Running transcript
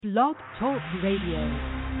Blog Talk Radio.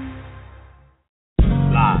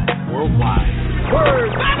 Live worldwide. Word.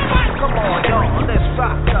 Come on, y'all. Let's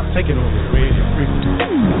rock up. Taking over the radio frequency.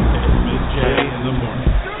 Miss J in the morning.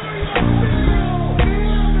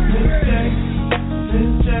 Miss J in the morning.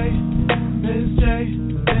 Miss J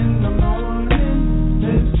in the morning.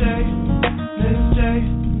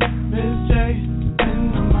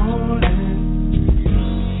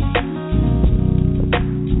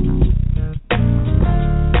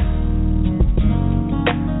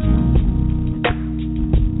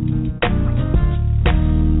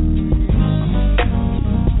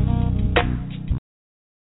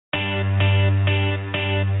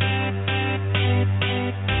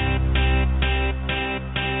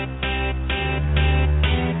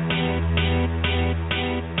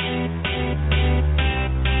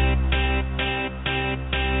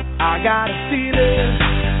 I got a feeling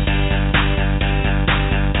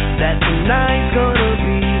that tonight's gonna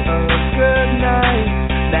be a good night.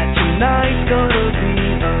 That tonight's gonna be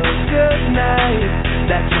a good night.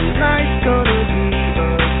 That tonight's gonna be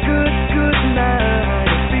a good night.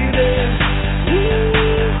 A feeling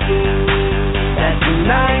that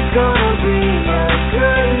tonight's gonna be a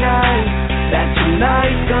good night. That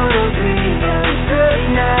tonight's gonna be a good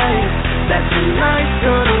night. That tonight's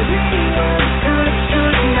gonna be a good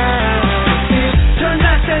night.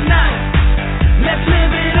 Tonight, let's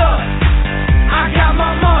live it up. I got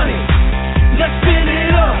my money, let's spin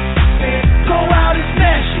it up. Go out and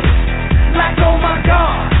smash it, like oh my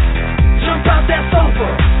God. Jump out that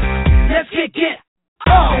sofa, let's get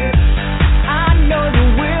on. I know that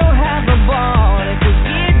we'll have a ball if we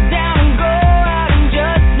get down and go out and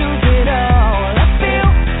just lose it all. I feel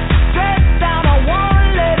stressed out, I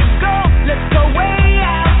wanna let it go. Let's go way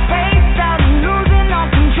out, face out and losing all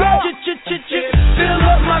control. Fill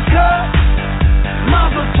up my cup,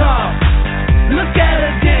 Mazel tov. Look at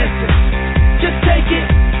her dancing, just take it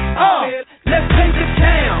off. Let's paint the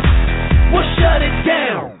town, we'll shut it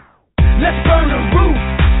down. Let's burn the roof,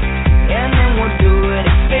 and then we'll do it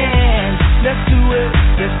again. Let's do it,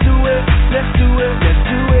 let's do it, let's do it, let's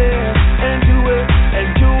do it, and do it, and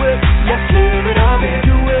do it. Let's live it up and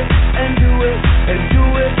do it, and do it, and do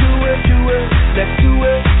it, do it, do it. Let's do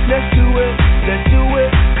it, let's do it, let's do it.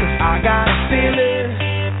 'Cause I got a feeling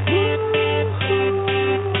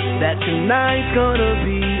that tonight's gonna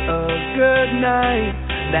be a good night.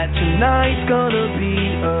 That tonight's gonna be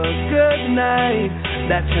a good night.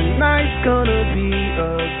 That tonight's gonna be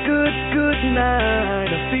a good night.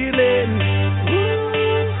 A feeling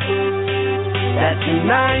that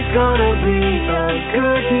tonight's gonna be a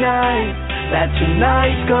good night. That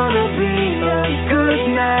tonight's gonna be a good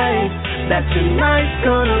night. That tonight's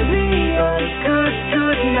gonna be a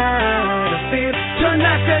good night. I feel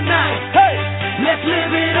tonight, hey, let's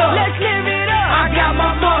live it up. Let's live it up. I got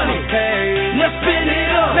my money, hey, let's spin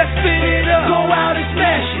it up. Let's spin it up. Go out and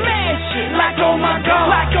smash it, like oh my God,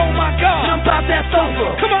 like oh my God. Jump out that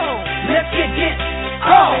sofa, come on, let's get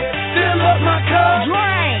off. Fill up my cup,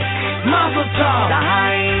 drink, Mazel tov.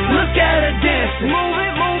 Look at her dancing, move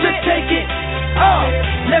it, just take it off.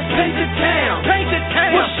 Let's paint the town,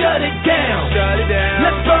 we'll shut it down.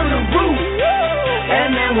 Let's burn the roof,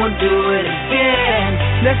 and then we'll do it again.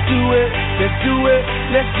 Let's do it, let's do it,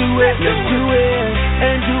 let's do it, let's do it,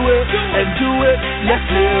 and do it, and do it. Let's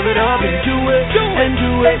live it up and do it, and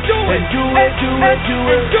do it, and do it, do it, do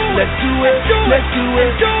it. Let's do it, let's do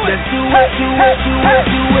it, let's do it, do it, do it,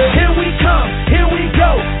 do it. Here we come, here we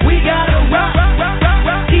go. We gotta rock,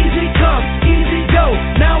 easy come, easy go.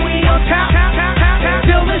 Now we on top,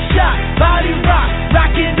 feel the shot, body rock,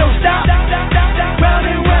 rock it, don't stop. Round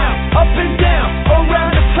and round, up and down,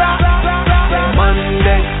 around the clock.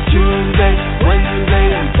 Monday, Tuesday, Wednesday,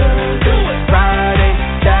 and Thursday, Friday,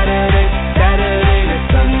 Saturday, and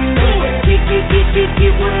Sunday.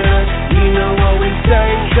 Get with us, you know what we say.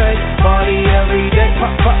 Party every day,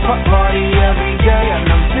 party every day,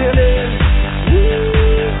 and I'm feeling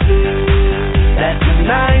that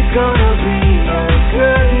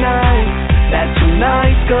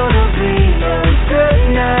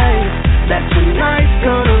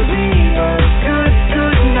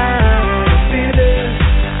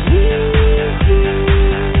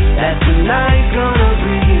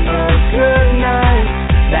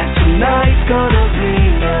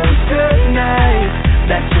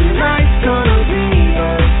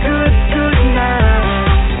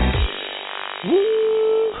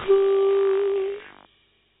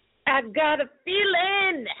got a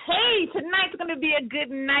feeling. Hey, tonight's going to be a good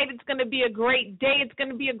night. It's going to be a great day. It's going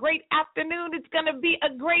to be a great afternoon. It's going to be a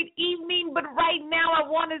great evening. But right now, I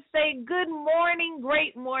want to say good morning,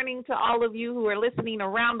 great morning to all of you who are listening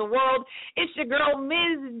around the world. It's your girl,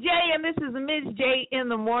 Ms. J, and this is Ms. J in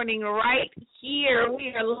the morning right here.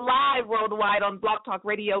 We are live worldwide on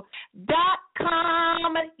blogtalkradio.com.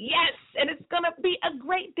 Yes, and it's going to be a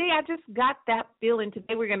great day. I just got that feeling.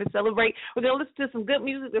 Today we're going to celebrate. We're going to listen to some good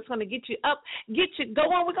music that's going to get you up, get you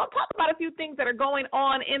going. We're going to talk about a few things that are going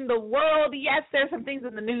on in the world. Yes, there's some things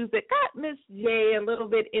in the news that got Miss J a little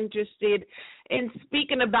bit interested in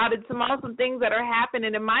speaking about it. Some awesome things that are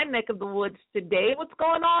happening in my neck of the woods today. What's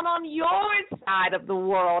going on your side of the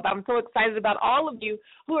world? I'm so excited about all of you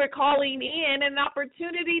who are calling in, an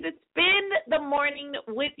opportunity to spend the morning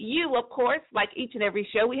with you. Of course, like each and every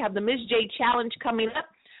show, we have the Ms. J Challenge coming up.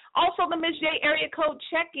 Also, the Ms. J area code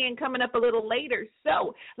check-in coming up a little later.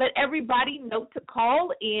 So let everybody know to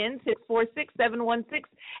call in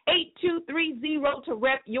 646-716-8230 to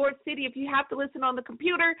rep your city if you have to listen on the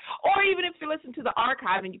computer, or even if you're listening to the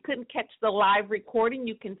archive and you couldn't catch the live recording,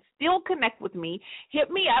 you can still connect with me.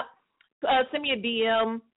 Hit me up, send me a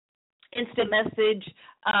DM, instant message,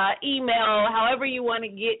 email, however you want to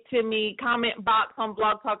get to me, comment box on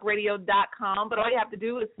blogtalkradio.com. But all you have to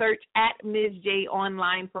do is search at Ms. J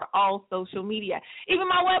Online for all social media. Even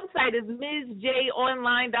my website is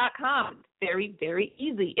MsJOnline.com. Very, very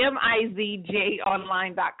easy,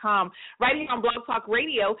 MizJOnline.com. Right here on Blog Talk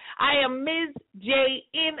Radio, I am Ms. J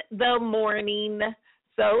in the morning.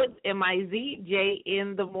 So it's MIZJ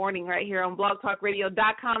in the morning right here on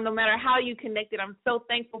blogtalkradio.com. No matter how you connected, I'm so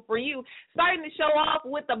thankful for you. Starting the show off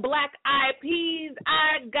with the Black Eyed Peas.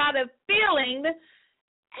 I got a feeling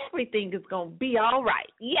everything is going to be all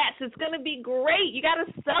right. Yes, it's going to be great. You got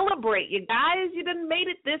to celebrate, you guys. You done made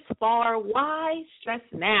it this far. Why stress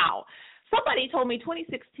now? Somebody told me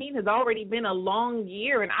 2016 has already been a long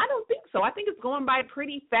year, and I don't think so. I think it's going by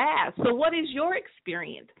pretty fast. So what is your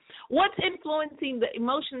experience? What's influencing the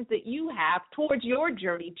emotions that you have towards your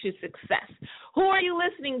journey to success? Who are you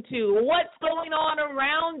listening to? What's going on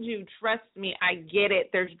around you? Trust me, I get it.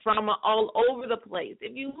 There's drama all over the place.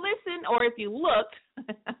 If you listen or if you look,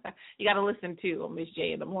 you got to listen too on Ms.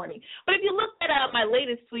 J in the morning. But if you look at my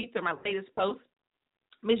latest tweets or my latest posts,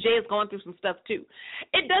 Ms. J is going through some stuff, too.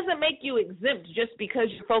 It doesn't make you exempt just because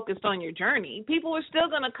you're focused on your journey. People are still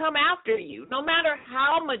going to come after you. No matter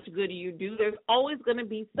how much good you do, there's always going to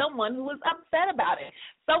be someone who is upset about it.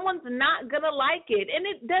 Someone's not going to like it. And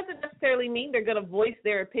it doesn't necessarily mean they're going to voice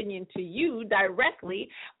their opinion to you directly,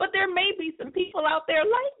 but there may be some people out there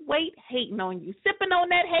lightweight hating on you, sipping on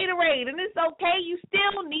that haterade, and it's okay. You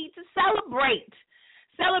still need to celebrate.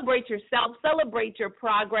 Celebrate yourself. Celebrate your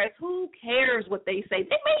progress. Who cares what they say?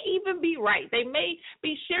 They may even be right. They may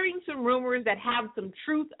be sharing some rumors that have some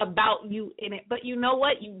truth about you in it. But you know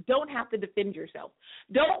what? You don't have to defend yourself.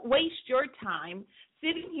 Don't waste your time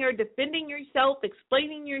sitting here defending yourself,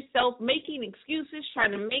 explaining yourself, making excuses, trying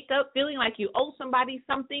to make up, feeling like you owe somebody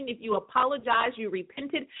something. If you apologize, you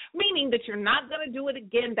repented, meaning that you're not going to do it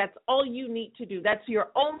again. That's all you need to do. That's your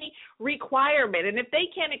only requirement. And if they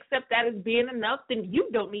can't accept that as being enough, then you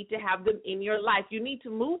don't need to have them in your life. You need to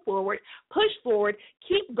move forward, push forward,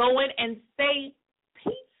 keep going, and say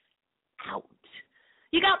peace out.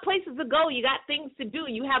 You got places to go. You got things to do.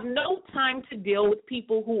 You have no time to deal with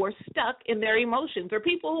people who are stuck in their emotions or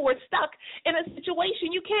people who are stuck in a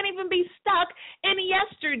situation. You can't even be stuck in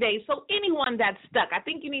yesterday. So anyone that's stuck, I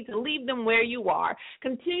think you need to leave them where you are,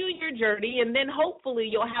 continue your journey, and then hopefully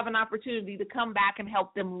you'll have an opportunity to come back and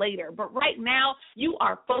help them later. But right now, you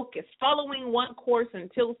are focused, following one course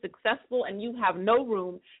until successful, and you have no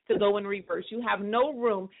room to go in reverse. You have no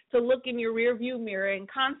room to look in your rearview mirror and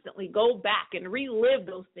constantly go back and relive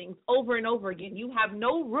those things over and over again. You have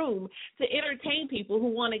no room to entertain people who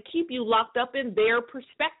want to keep you locked up in their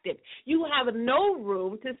perspective. You have no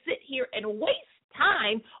room to sit here and waste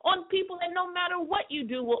time on people that no matter what you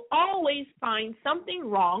do will always find something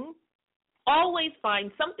wrong, always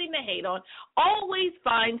find something to hate on, always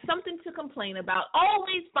find something to complain about,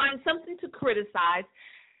 always find something to criticize.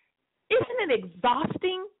 Isn't it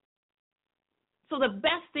exhausting? So the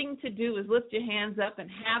best thing to do is lift your hands up and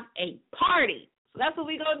have a party. So that's what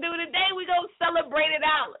we're going to do today. We're going to celebrate it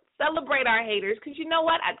out. Celebrate our haters. Because you know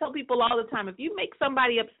what? I tell people all the time, if you make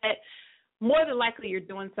somebody upset, more than likely you're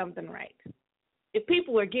doing something right. if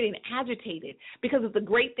people are getting agitated because of the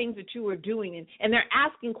great things that you are doing, and they're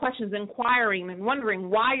asking questions, inquiring and wondering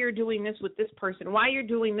why you're doing this with this person, why you're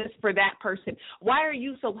doing this for that person, why are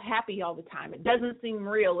you so happy all the time? It doesn't seem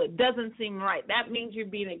real. It doesn't seem right. That means you're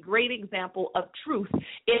being a great example of truth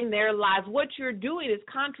in their lives. What you're doing is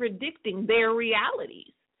contradicting their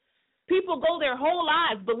realities. People go their whole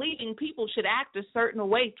lives believing people should act a certain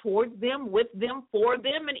way towards them, with them, for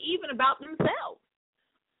them, and even about themselves.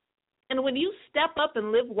 And when you step up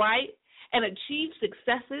and live right and achieve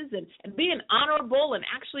successes and being honorable and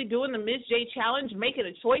actually doing the Ms. J Challenge, making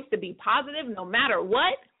a choice to be positive no matter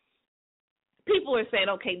what, people are saying,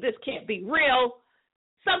 okay, this can't be real.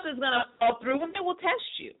 Something's going to fall through, and they will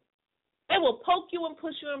test you. They will poke you and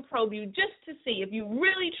push you and probe you just to see if you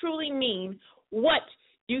really, truly mean what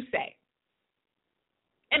you say.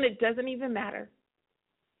 And it doesn't even matter,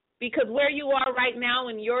 because where you are right now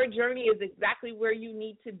in your journey is exactly where you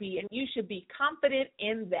need to be, and you should be confident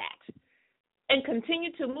in that and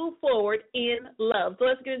continue to move forward in love. So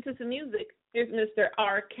let's get into some music. Here's Mr.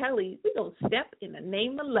 R. Kelly. We're going to step in the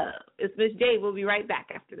name of love. It's Miss J. We'll be right back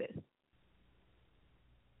after this.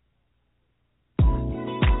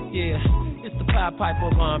 Yeah, it's the Pied Piper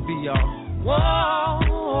of R&B, y'all. Whoa.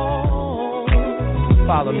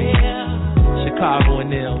 Follow me. Chicago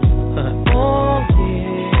and them. Oh,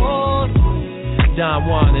 yeah. Oh, yeah. Don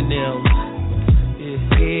Juan and them. Yeah.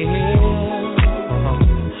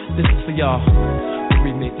 This is for y'all. The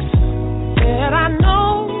remix. That I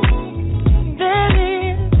know that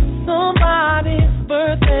it's somebody's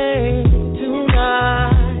birthday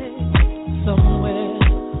tonight somewhere.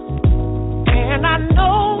 And I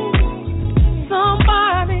know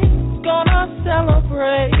somebody's gonna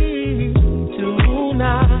celebrate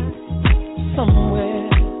tonight somewhere.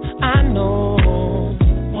 I know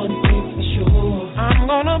one thing for sure. I'm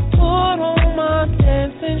gonna put on my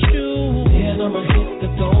dancing shoes, then I'ma hit the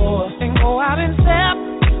door and go out and step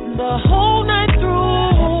the whole night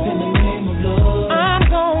through. In the name of love, I'm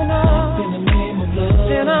gonna. In the name of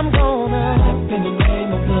love, then I'm gonna. In the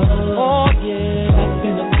name of love, oh yeah.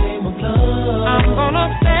 In the name of love, I'm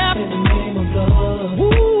gonna step. In the name of love,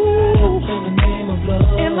 ooh. In the name of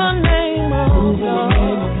love, in the name of love.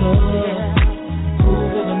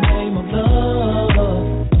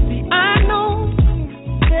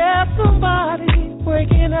 Somebody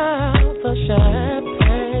breaking out the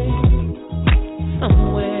champagne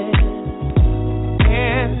somewhere,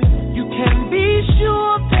 and you can be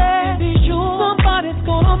sure that somebody's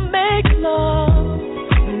gonna make love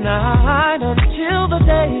night until the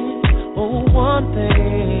day. Oh, one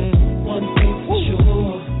thing for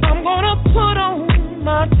sure. I'm gonna put on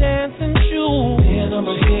my dancing shoes, and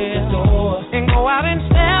I'ma hit the door and go out and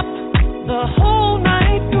step the whole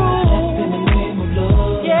night through. In the name of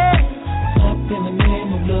love, yeah. In the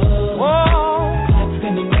name of love, whoa. Clap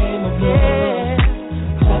in the name of love, yeah.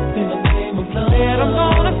 Clap in the name of love. And I'm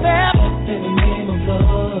gonna step. Clap in the name of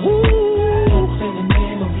love, ooh. Clap in the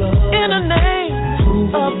name of love. In the name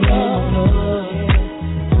of love,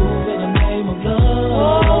 move in the name of love.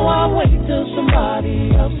 Oh, I wait till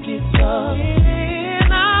somebody else gets up.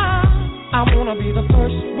 And I wanna be the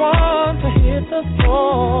first one to hit the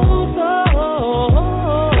floor.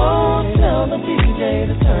 Oh, tell the DJ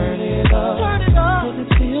to turn it up. Cause it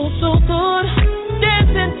feels so good.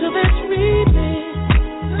 Dancing to this remix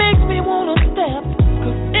makes me wanna step.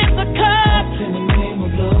 Cause it's a cut. In the name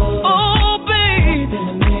of love. Oh, babe. In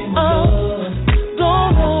the name of love.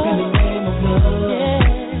 Gonna. In the name of love. Yeah.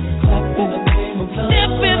 Clap in the name of love.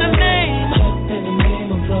 Step in the name. Clap in the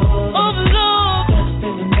name of love. Of love. Step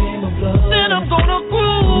in the name of love. Then I'm gonna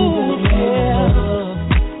groove. Yeah.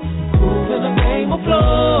 Groove in the name of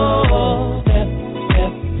love. Step,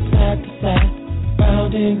 step, side to side.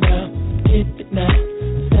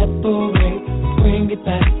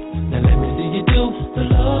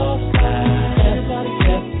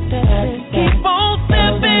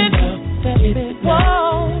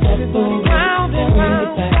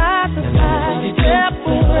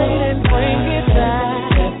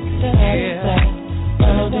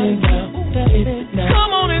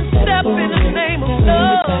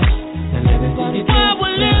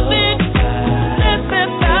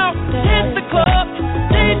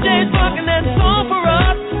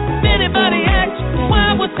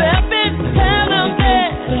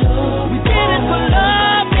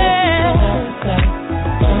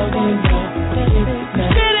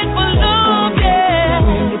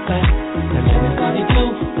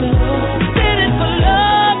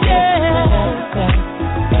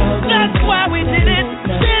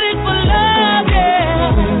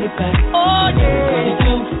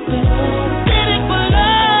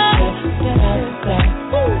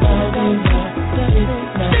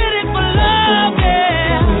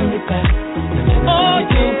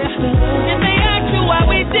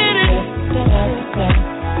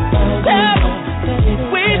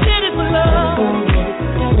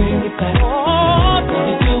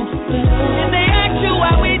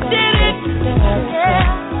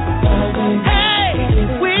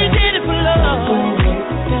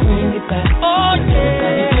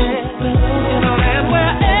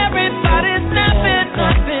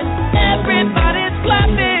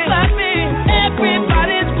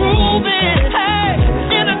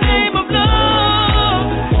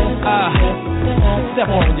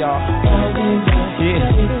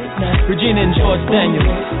 Trina and George Daniels.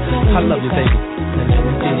 I love you, baby.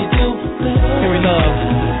 Henry Love,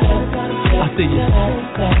 I see you.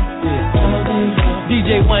 Yeah.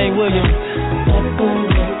 DJ Wayne Williams,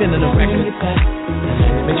 spinning the record.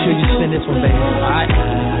 Make sure you spin this one, baby. Alright.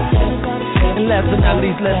 And last but not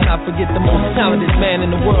least, let's not forget the most talented man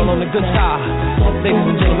in the world on the guitar. Ladies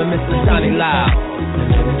and gentlemen, Mr. Johnny Lyle.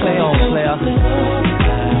 Play on, player.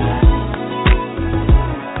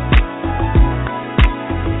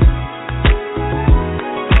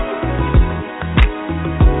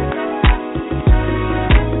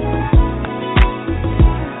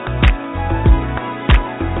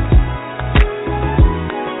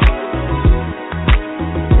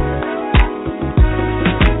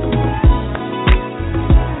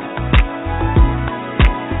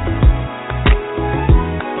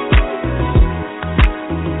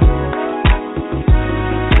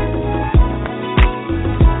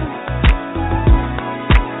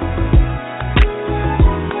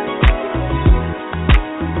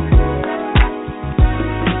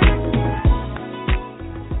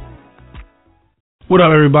 What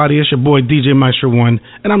up, everybody? It's your boy DJ Maestro One,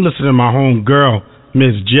 and I'm listening to my home girl,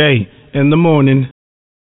 Miss J, in the morning.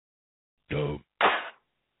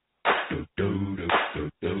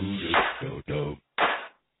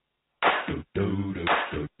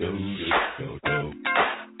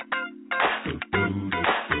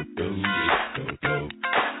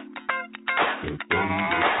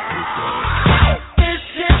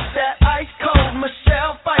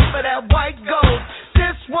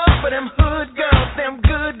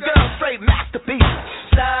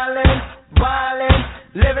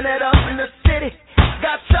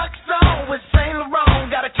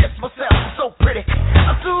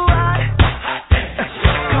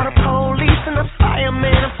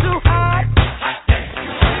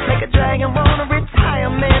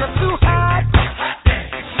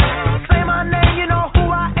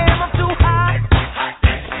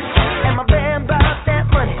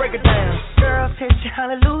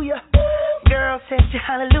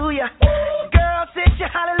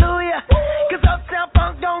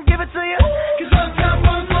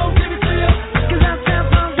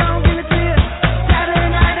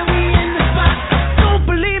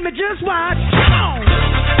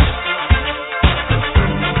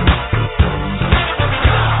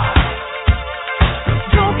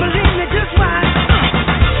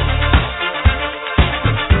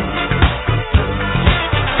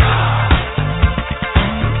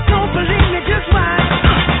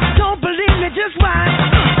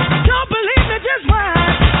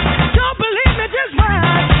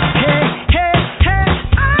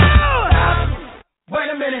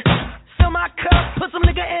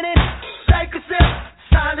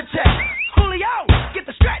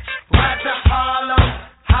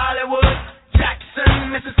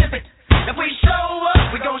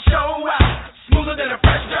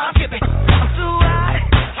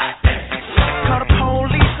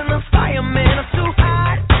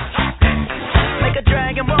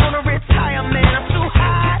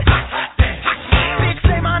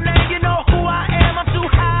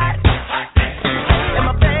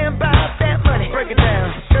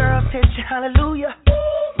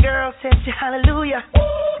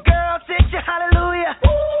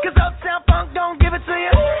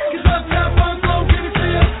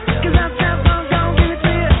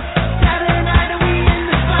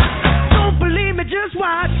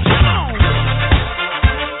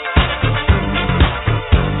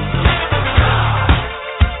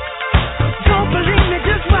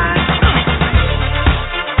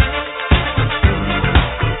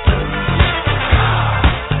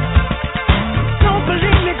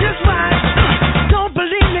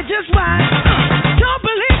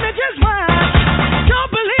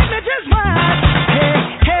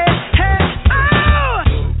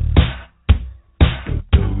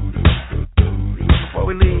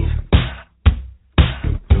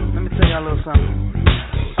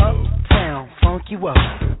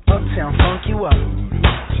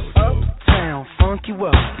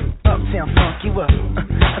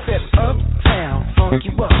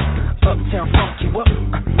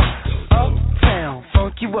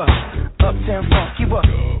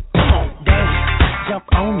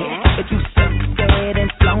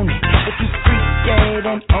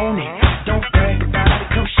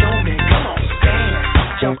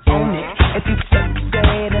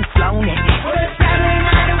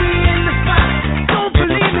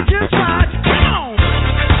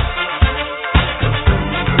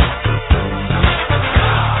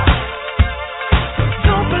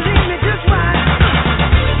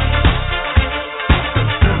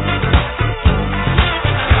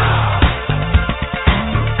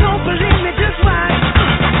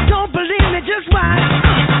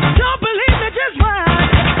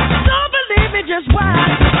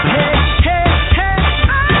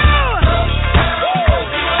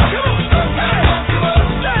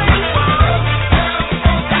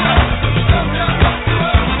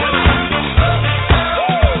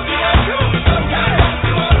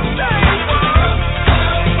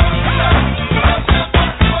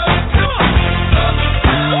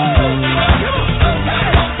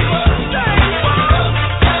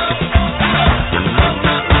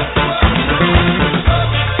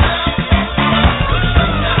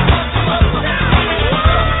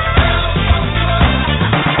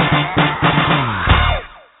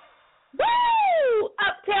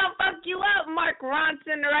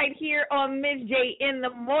 on Miss J in the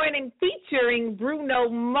Morning featuring Bruno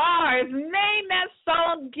Mars. Man, that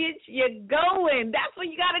song gets you going. That's what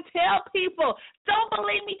you got to tell people. Don't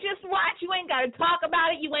believe me, just watch. You ain't got to talk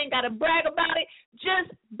about it. You ain't got to brag about it.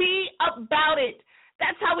 Just be about it.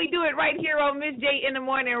 That's how we do it right here on Miss J in the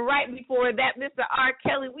Morning. Right before that, Mr. R.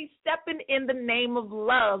 Kelly, we stepping in the name of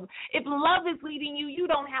love. If love is leading you, you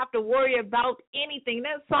don't have to worry about anything.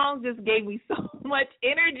 That song just gave me so much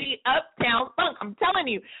energy. Uptown Funk. I'm telling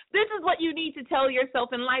you, this is what you need to tell yourself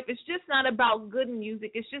in life. It's just not about good music.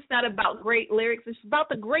 It's just not about great lyrics. It's about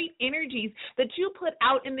the great energies that you put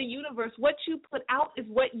out in the universe. What you put out is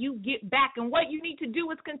what you get back. And what you need to do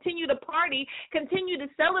is continue to party, continue to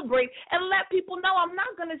celebrate, and let people know I'm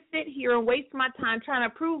not going to sit here and waste my time trying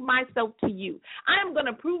to prove myself to you. I'm going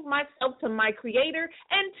to prove myself to my Creator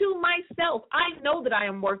and to myself. I know that I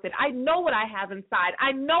am worth it. I know what I have inside.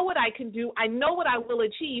 I know what I can do. I know what I will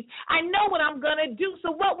achieve. I know what I'm going to do.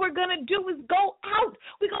 So what we're going to do is go out.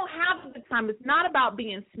 We're going to have a good time. It's not about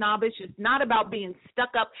being snobbish. It's not about being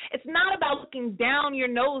stuck up. It's not about looking down your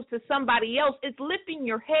nose to somebody else. It's lifting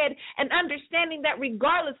your head and understanding that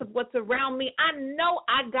regardless of what's around me, I know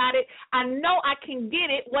I got it. I know I can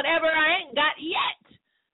get it, whatever I ain't got yet.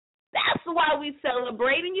 That's why we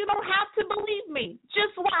celebrate, and you don't have to believe me.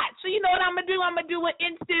 Just watch. So you know what I'm going to do? I'm going to do an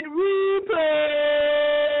instant replay.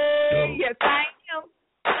 Yes, I am.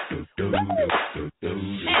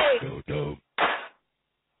 Hey.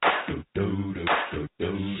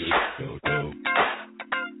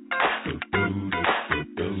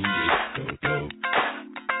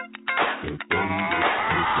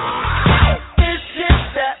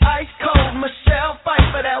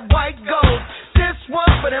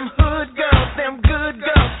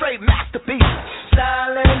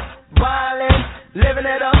 Living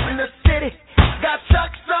it up in the city. Got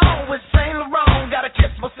Chuck's on with Saint Laurent. Gotta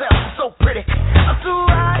kiss myself, I'm so pretty. I'm too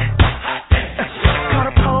hot. Call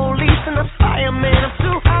the police and the fireman. I'm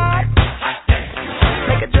too hot.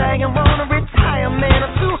 Make a dragon wanna retire, man.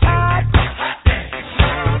 I'm too hot.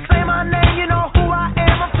 Say my name, you know who I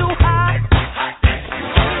am. I'm too hot.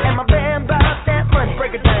 And my band bout that money.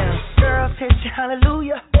 Break it down. Girls hit you,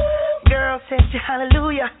 hallelujah. Girls hit you,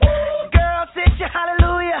 hallelujah. Girls hit you,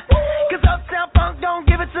 hallelujah. Cause Uptown Funk don't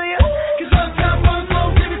give it to you. Cause Uptown Funk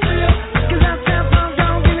don't give it to you. Cause Uptown Funk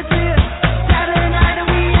don't give it to you. Saturday night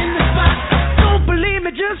and we in the spot. Don't believe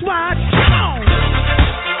me, just watch. Come on.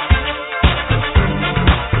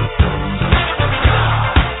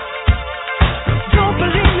 Don't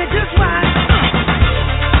believe me, just watch.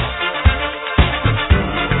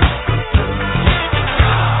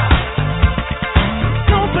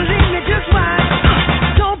 Don't believe me, just watch.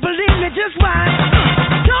 Don't believe me, just watch.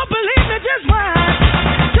 Don't believe me, just watch.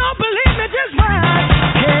 Don't believe me, just watch.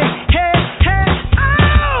 Hey, hey, hey,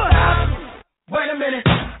 oh! Wait a minute.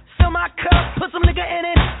 Fill my cup, put some nigga in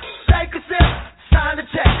it. Take a sip, sign the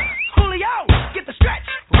check. Julio, get the stretch.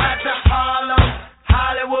 Right to Harlem,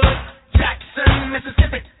 Hollywood, Jackson,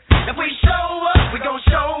 Mississippi. If we show up, we gon'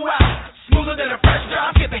 show out. Smoother than a fresh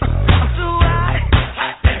drop skipping. I'm too hot.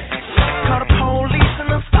 Call the police and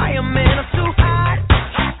the fireman. I'm too hot.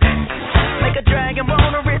 Make a dragon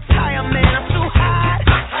wanna retire, man. I'm too hot.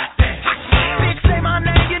 Bitch, say my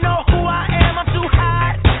name, you know who I am. I'm too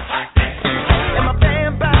hot. And my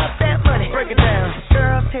band bout that money. Break it down.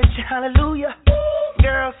 Girls hit you, hallelujah.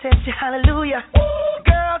 Girls hit you, hallelujah.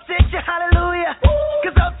 Girls hit you, hallelujah.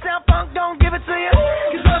 Cause Uptown Funk don't give it to you.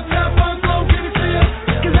 Cause Uptown Funk don't give it to you.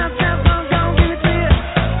 Cause Uptown Funk don't give it to you.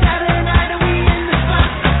 Saturday night and we in the spot.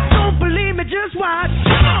 Don't believe me, just watch.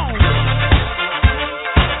 Come on.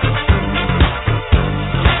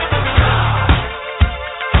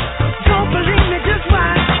 Don't believe me, just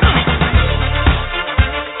watch.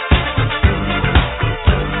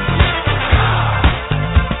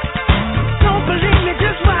 Don't believe me,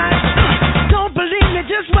 just watch. Don't believe me,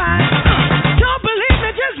 just watch. Don't believe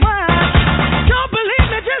me, just watch. Don't believe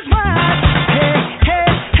me, just watch. Hey, hey,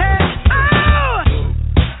 hey, oh!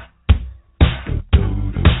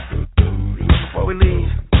 Before we leave,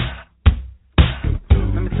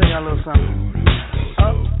 let me tell y'all a little something.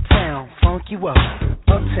 Uptown, funk you up.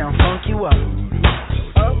 Uptown, funk you up.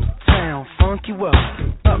 Uptown, funk you up.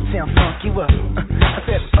 Uptown, funk you up. I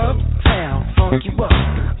said uptown, funk you up.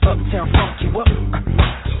 Uptown, funk you up.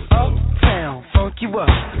 Uptown, funk you up.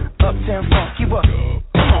 Uptown, funk you up.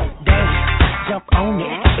 Come on, dance, jump on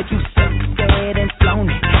it. If you suck dead and flown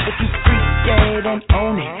it. If you freak dead and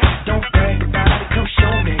own it. Don't brag about it, come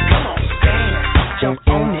show me. Come on, dance, jump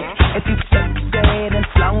on it. If you suck dead and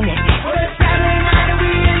flown it. Well, it's Saturday night and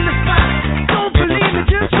we in the spot. Don't believe it,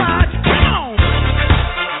 just watch. Come on.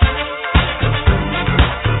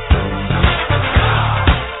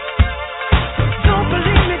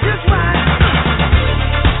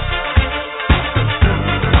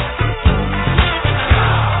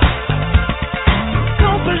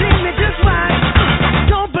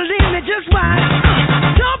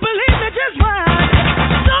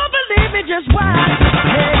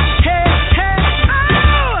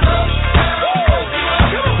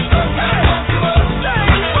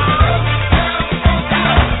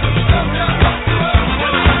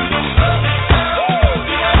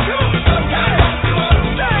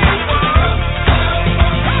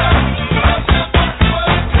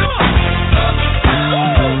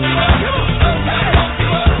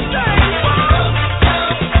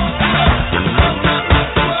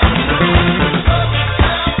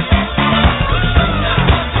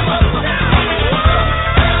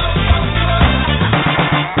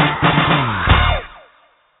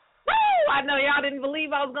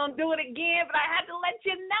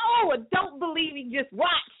 Just watch.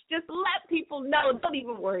 Just let people know. Don't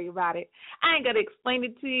even worry about it. I ain't going to explain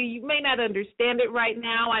it to you. You may not understand it right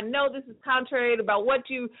now. I know this is contrary to about what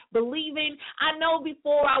you believe in. I know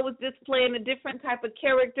before I was just playing a different type of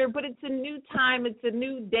character, but it's a new time. It's a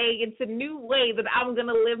new day. It's a new way that I'm going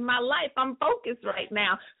to live my life. I'm focused right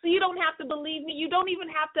now. So you don't have to believe me. You don't even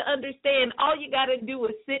have to understand. All you got to do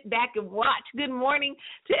is sit back and watch. Good morning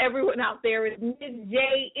to everyone out there. It's Ms. J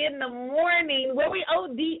in the morning, where we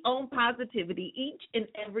OD on positivity each and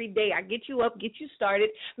every day. I get you up, get you started,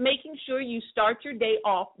 making sure you start your day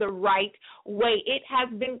off the right way. It has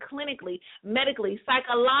been clinically, medically,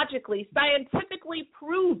 psychologically, scientifically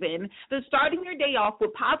proven that starting your day off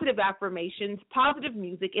with positive affirmations, positive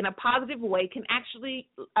music in a positive way can actually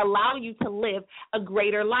allow you to live a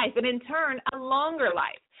greater life and in turn a longer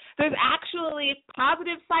life. There's actually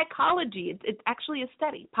positive psychology. It's actually a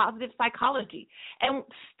study, positive psychology. And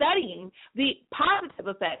studying the positive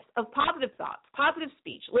effects of positive thoughts, positive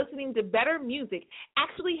speech, listening to better music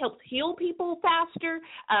actually helps heal people faster.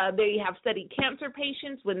 They have studied cancer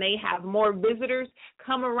patients. When they have more visitors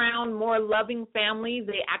come around, more loving families,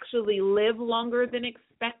 they actually live longer than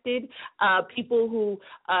expected. People who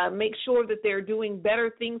make sure that they're doing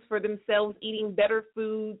better things for themselves, eating better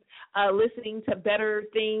foods, listening to better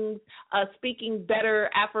things, speaking better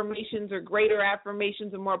affirmations or greater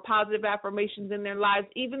affirmations or more positive affirmations in their lives.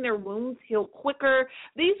 Even their wounds heal quicker.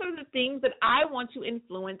 These are the things that I want to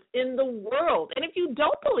influence in the world. And if you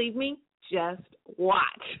don't believe me, just watch.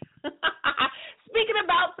 Speaking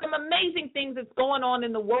about some amazing things that's going on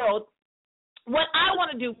in the world, what I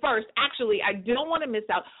want to do first, actually, I don't want to miss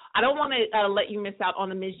out. I don't want to let you miss out on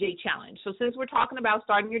the Ms. J Challenge. So since we're talking about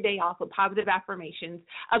starting your day off with positive affirmations,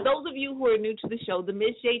 those of you who are new to the show, the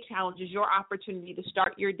Ms. J Challenge is your opportunity to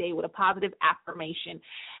start your day with a positive affirmation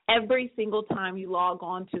every single time you log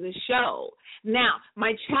on to the show. Now,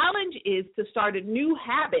 my challenge is to start a new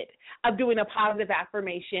habit of doing a positive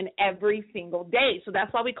affirmation every single day. So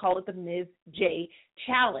that's why we call it the Ms. J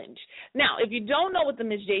Challenge. Now, if you don't know what the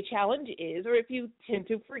Ms. J Challenge is, or if you tend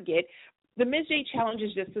to forget, the Ms. J Challenge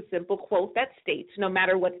is just a simple quote that states, no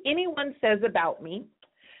matter what anyone says about me,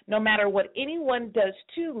 no matter what anyone does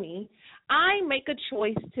to me, I make a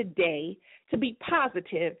choice today to be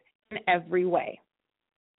positive in every way.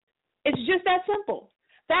 It's just that simple.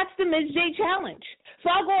 That's the Ms. J Challenge. So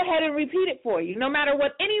I'll go ahead and repeat it for you. No matter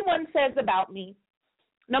what anyone says about me,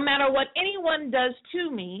 no matter what anyone does to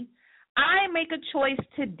me, I make a choice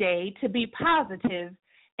today to be positive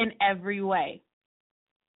in every way.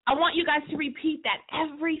 I want you guys to repeat that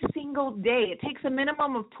every single day. It takes a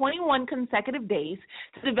minimum of 21 consecutive days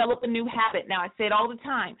to develop a new habit. Now, I say it all the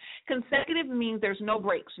time. Consecutive means there's no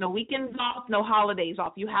breaks, no weekends off, no holidays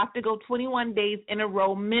off. You have to go 21 days in a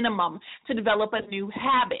row minimum to develop a new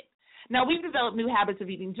habit. Now, we've developed new habits of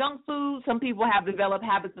eating junk food. Some people have developed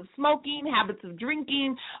habits of smoking, habits of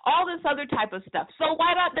drinking, all this other type of stuff. So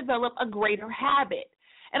why not develop a greater habit?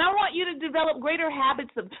 And I want you to develop greater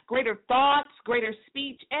habits of greater thoughts, greater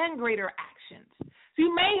speech, and greater actions. So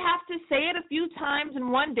you may have to say it a few times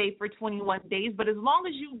in one day for 21 days, but as long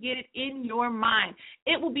as you get it in your mind,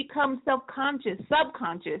 it will become self-conscious,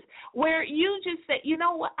 subconscious, where you just say, you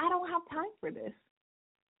know what, I don't have time for this.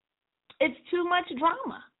 It's too much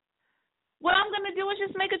drama. What I'm going to do is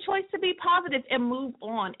just make a choice to be positive and move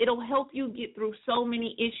on. It'll help you get through so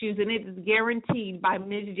many issues, and it is guaranteed by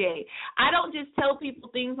Ms. J. I don't just tell people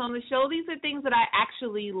things on the show. These are things that I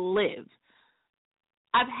actually live.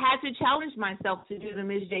 I've had to challenge myself to do the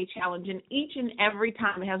Ms. J Challenge, and each and every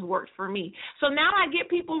time it has worked for me. So now I get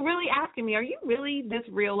people really asking me, are you really this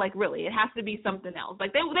real? Like, really, it has to be something else.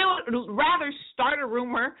 Like, they would rather start a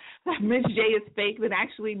rumor that Ms. J is fake than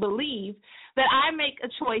actually believe that I make a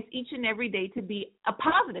choice each and every day to be as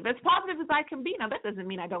positive as I can be. Now, that doesn't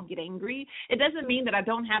mean I don't get angry. It doesn't mean that I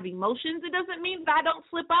don't have emotions. It doesn't mean that I don't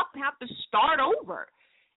slip up and have to start over.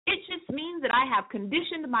 It just means that I have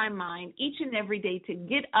conditioned my mind each and every day to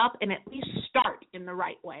get up and at least start in the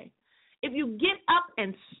right way. If you get up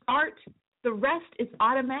and start, the rest is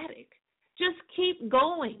automatic. Just keep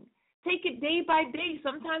going. Take it day by day.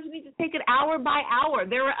 Sometimes you need to take it hour by hour.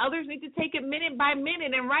 There are others who need to take it minute by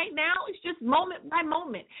minute. And right now, it's just moment by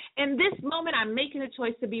moment. In this moment, I'm making a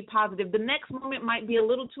choice to be positive. The next moment might be a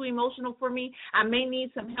little too emotional for me. I may need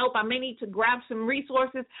some help. I may need to grab some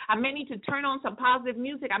resources. I may need to turn on some positive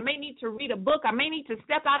music. I may need to read a book. I may need to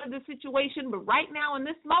step out of the situation. But right now, in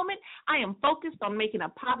this moment, I am focused on making a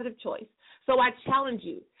positive choice. So I challenge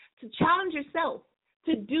you to challenge yourself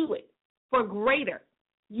to do it for greater.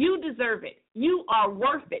 You deserve it. You are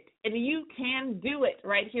worth it, and you can do it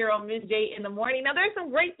right here on Ms. J in the morning. Now, there's some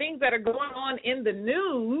great things that are going on in the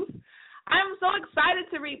news. I'm so excited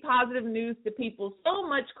to read positive news to people. So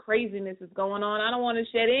much craziness is going on. I don't want to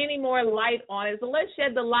shed any more light on it. So let's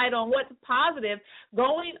shed the light on what's positive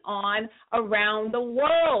going on around the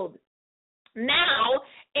world. Now,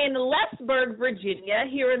 in Leesburg, Virginia,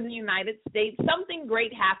 here in the United States, something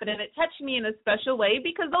great happened, and it touched me in a special way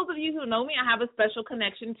because those of you who know me, I have a special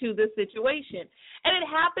connection to this situation. And it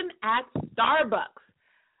happened at Starbucks.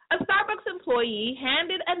 A Starbucks employee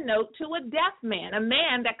handed a note to a deaf man, a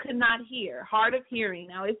man that could not hear, hard of hearing.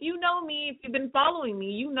 Now, if you know me, if you've been following me,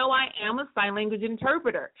 you know I am a sign language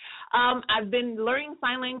interpreter. I've been learning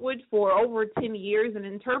sign language for over 10 years and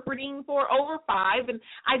interpreting for over 5, and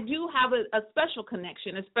I do have a special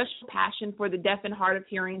connection, a special passion for the deaf and hard of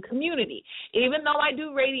hearing community. Even though I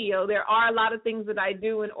do radio, there are a lot of things that I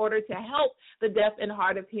do in order to help the deaf and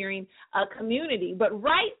hard of hearing community. But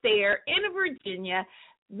right there in Virginia,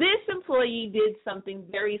 this employee did something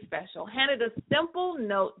very special, handed a simple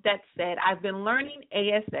note that said, I've been learning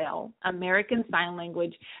ASL, American Sign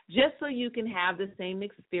Language, just so you can have the same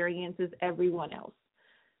experience as everyone else.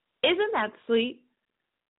 Isn't that sweet?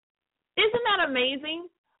 Isn't that amazing?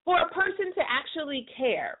 For a person to actually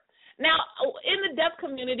care. Now, in the deaf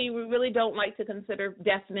community, we really don't like to consider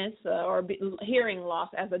deafness or hearing loss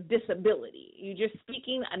as a disability. You're just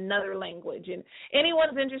speaking another language. And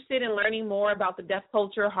anyone's interested in learning more about the deaf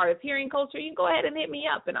culture, hard of hearing culture, you can go ahead and hit me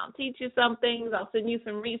up, and I'll teach you some things. I'll send you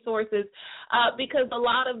some resources because a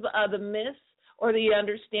lot of the myths or the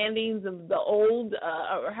understandings of the old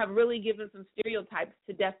have really given some stereotypes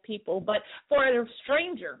to deaf people. But for a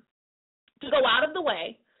stranger to go out of the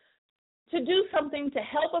way to do something to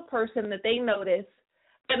help a person that they notice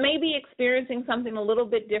that may be experiencing something a little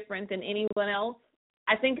bit different than anyone else,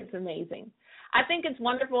 I think it's amazing. I think it's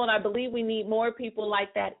wonderful, and I believe we need more people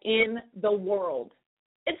like that in the world.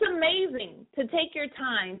 It's amazing to take your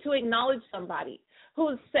time to acknowledge somebody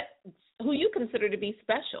who you consider to be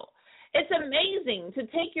special. It's amazing to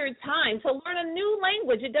take your time to learn a new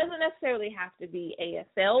language. It doesn't necessarily have to be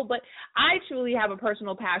ASL, but I truly have a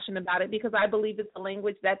personal passion about it because I believe it's a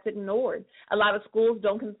language that's ignored. A lot of schools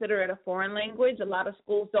don't consider it a foreign language. A lot of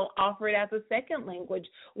schools don't offer it as a second language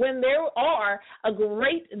when there are a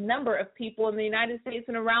great number of people in the United States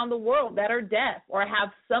and around the world that are deaf or have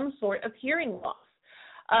some sort of hearing loss.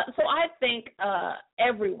 So I thank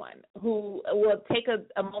everyone who will take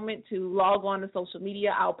a moment to log on to social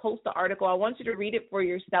media. I'll post the article. I want you to read it for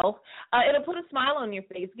yourself. It'll put a smile on your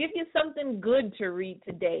face, give you something good to read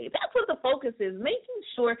today. That's what the focus is, making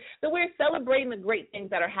sure that we're celebrating the great things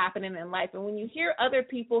that are happening in life. And when you hear other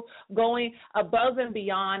people going above and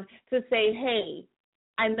beyond to say, hey,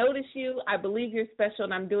 I notice you, I believe you're special,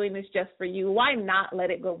 and I'm doing this just for you, why not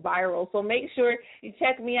let it go viral? So make sure you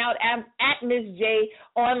check me out at Ms. J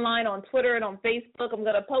online on Twitter and on Facebook. I'm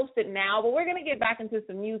going to post it now, but we're going to get back into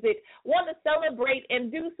some music. Want to celebrate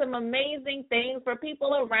and do some amazing things for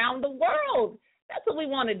people around the world. That's what we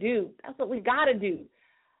want to do. That's what we got to do.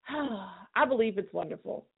 I believe it's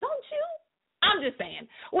wonderful. Don't you? I'm just saying.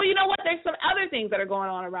 Well, you know what? There's some other things that are going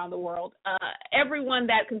on around the world. Everyone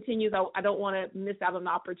that continues, I don't want to miss out on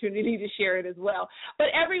the opportunity to share it as well, but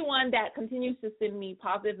everyone that continues to send me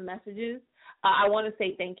positive messages, I want to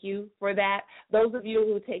say thank you for that. Those of you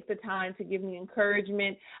who take the time to give me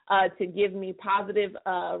encouragement, to give me positive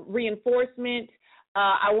reinforcement,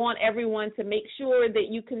 I want everyone to make sure that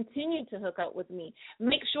you continue to hook up with me.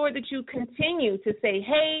 Make sure that you continue to say,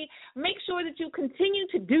 hey, make sure that you continue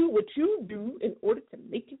to do what you do in order to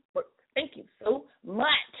make it work. Thank you so much.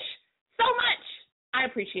 So much. I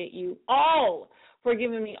appreciate you all for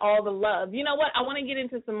giving me all the love. You know what? I want to get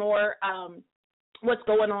into some more what's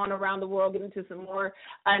going on around the world, get into some more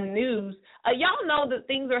news. Y'all know that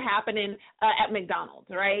things are happening at McDonald's,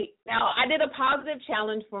 right? Now, I did a positive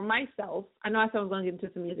challenge for myself. I know I said I was going to get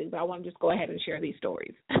into some music, but I want to just go ahead and share these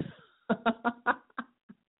stories. I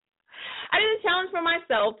did a challenge for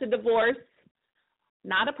myself to divorce,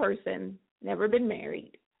 not a person, never been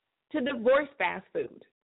married, to divorce fast food.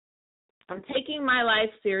 I'm taking my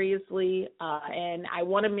life seriously, and I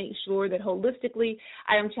want to make sure that holistically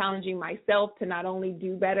I am challenging myself to not only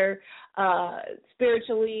do better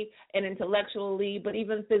spiritually and intellectually, but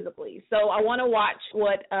even physically. So I want to watch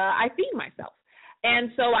what I feed myself.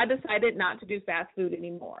 And so I decided not to do fast food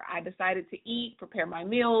anymore. I decided to eat, prepare my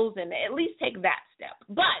meals, and at least take that step.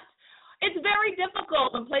 But it's very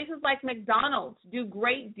difficult when places like McDonald's do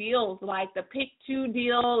great deals like the Pick 2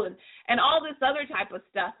 deal and all this other type of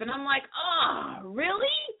stuff. And I'm like,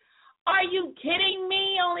 really? Are you kidding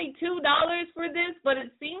me? Only $2 for this? But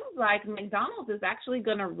it seems like McDonald's is actually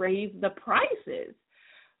going to raise the prices.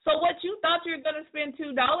 So what you thought you were going to spend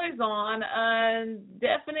 $2 on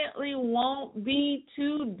definitely won't be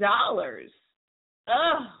 $2.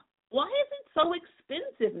 Ugh, why is it so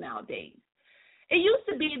expensive nowadays? It used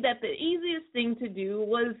to be that the easiest thing to do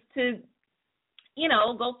was to,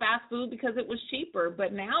 go fast food because it was cheaper.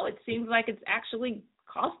 But now it seems like it's actually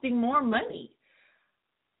costing more money.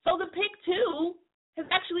 So the Pick 2 has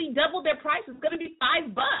actually doubled their price. It's going to be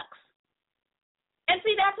 $5. And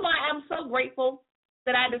see, that's why I'm so grateful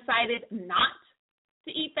that I decided not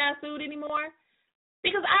to eat fast food anymore.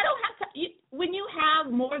 Because I don't have to, when you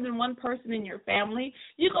have more than one person in your family,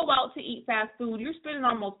 you go out to eat fast food, you're spending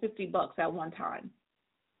almost $50 at one time.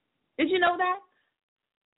 Did you know that?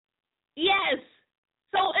 Yes.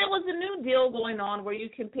 So it was a new deal going on where you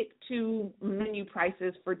can pick 2 menu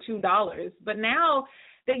prices for $2. But now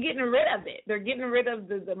they're getting rid of it. They're getting rid of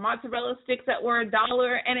the mozzarella sticks that were $1,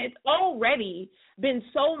 and it's already been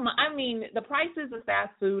so much. I mean, the prices of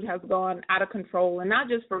fast food have gone out of control, and not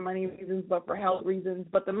just for money reasons, but for health reasons.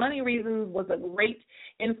 But the money reasons was a great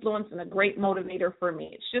influence and a great motivator for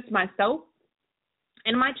me. It's just myself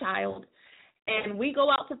and my child, and we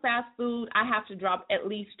go out to fast food, I have to drop at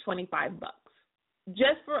least $25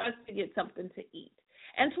 just for us to get something to eat.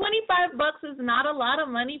 And $25 is not a lot of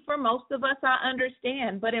money for most of us, I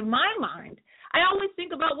understand. But in my mind, I always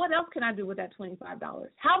think about what else can I do with that $25?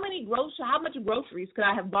 How much groceries could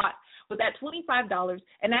I have bought with that $25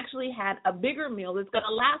 and actually had a bigger meal that's going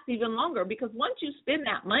to last even longer? Because once you spend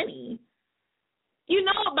that money,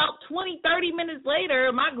 about 20, 30 minutes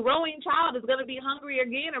later, my growing child is going to be hungry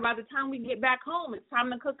again, or by the time we get back home, it's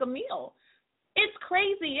time to cook a meal. It's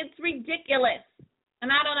crazy. It's ridiculous.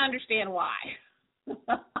 And I don't understand why.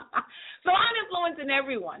 So I'm influencing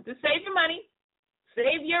everyone to save your money.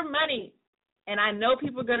 Save your money. And I know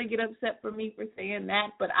people are going to get upset for me for saying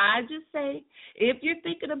that, but I just say, if you're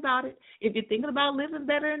thinking about it, if you're thinking about living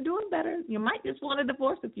better and doing better, you might just want to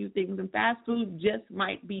divorce a few things, and fast food just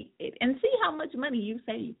might be it. And see how much money you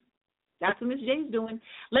save. That's what Miss J's doing.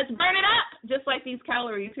 Let's burn it up, just like these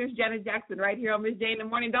calories. Here's Janet Jackson right here on Miss J in the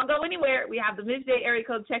Morning. Don't go anywhere. We have the Miss J area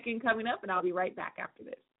code check-in coming up, and I'll be right back after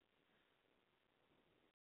this.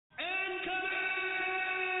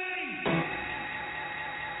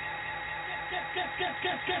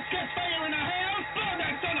 Get fire in the house, burn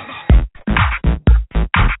that son of a...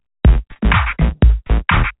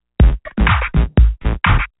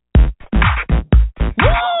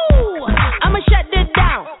 Woo! I'ma shut this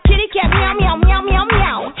down. Kitty cat meow meow meow meow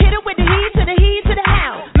meow. Hit it with the heat to the heat to the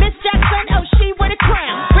hound. Miss Jackson, oh she with a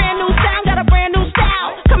crown. Brand new sound, got a brand new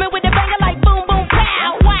style. Coming with the banger like boom boom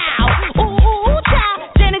pow. Wow. Ooh ooh ooh child.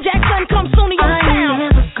 Janet Jackson, come soon to your town. I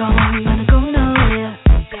never gonna go nowhere.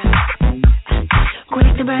 Quick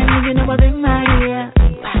to brand new, you know I've been right here.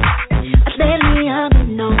 Lately I've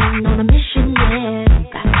been on a mission, yeah.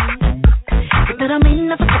 But I'm in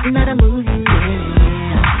for something that I move you, yeah.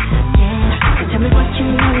 Tell me what you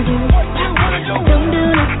wanna do. Don't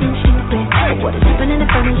do nothing stupid. What is happening in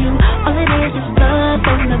front of you? All it is love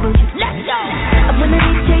on the roof. Let's go. When the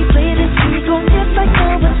DJ play this beat, gon' just like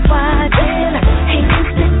no one's watching. Hey,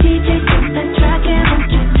 Mr. DJ, take that track and won't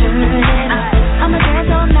you turn it up? I'ma dance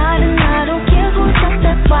all night and I don't care who's up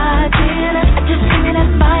there watching. I just bring it that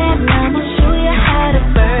fire and I'ma show you how to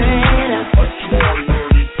burn it up.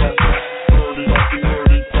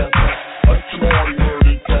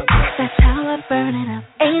 That's how I burn it up.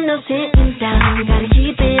 Ain't no sitting down, you gotta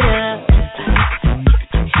keep it up.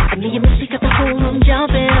 I know your music got the whole room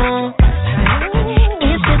jumping on.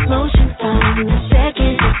 Instant motion from the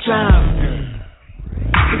second it drop.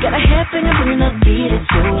 We got a head finger putting the beat, it's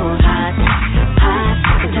so hot, hot.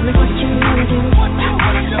 So tell me what you wanna do.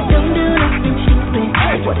 Don't do nothing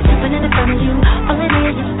stupid. What is happening in front of you? All it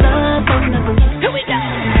is love on the roof. Here we go.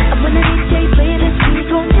 When the DJ play this beat,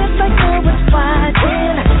 gon' just like no one's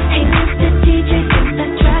watching. Hey, Mr. DJ, take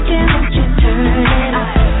that track and won't you turn it up?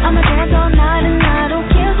 I'ma dance all night and I don't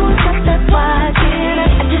care who's up there watching. I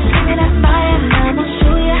just bring it that fire and I'ma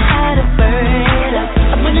show you how to burn it up.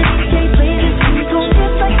 When the DJ play this beat, gon'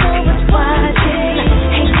 just like no one's watching.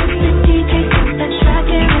 Hey, Mr. DJ.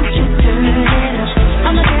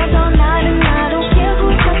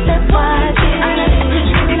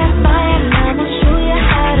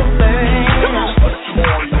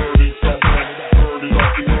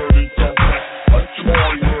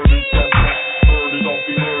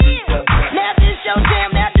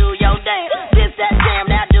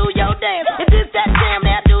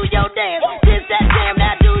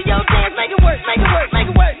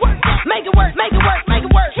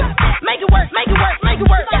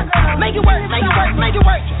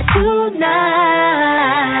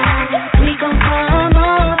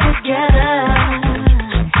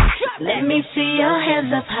 me see your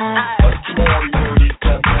hands up high.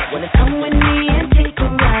 Wanna come with me and take a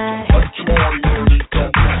ride?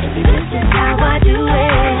 This is how I do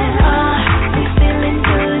it. We feeling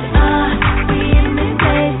good. We in this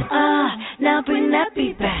place. Now bring that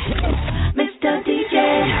beat back, Mr. DJ.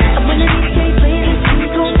 When the DJ plays this, we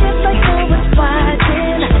gon' dip like no one's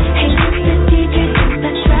watching. Hey, Mr. DJ, take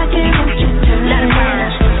that track and won't you turn it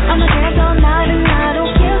around? I'ma dance all night and I don't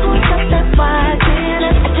care who's up that watching. I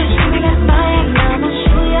just shoot that fire and I'ma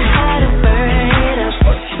show you how to burn it up.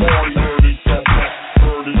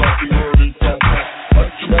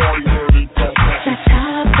 That's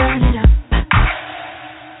how I burn it up.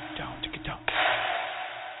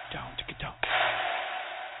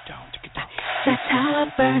 That's how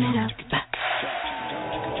I burn it up.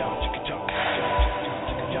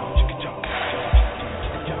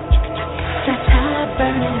 That's how I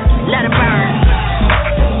burn it up. Let it burn.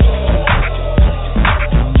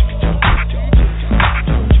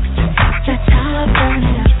 That's how I burn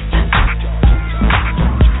it up.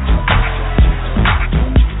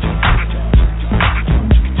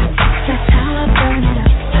 That's how I burn it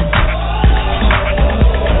up.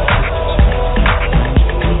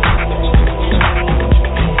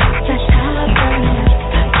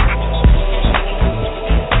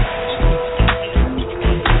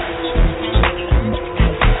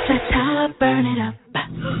 Burn it up.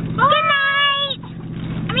 Good night.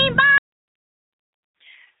 Bye.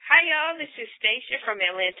 Hi, y'all. This is Stacia from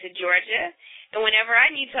Atlanta, Georgia. And whenever I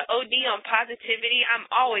need to OD on positivity, I'm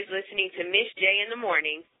always listening to Miss J in the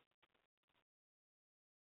morning.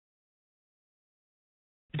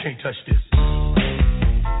 You can't touch this.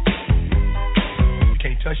 You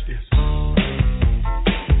can't touch this.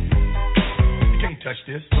 You can't touch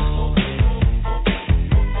this.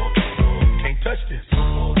 You can't touch this.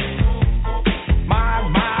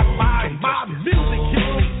 My music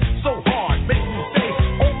hits me so hard, makes me say,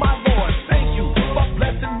 oh my Lord, thank you for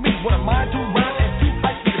blessing me. What am I to rhyme and too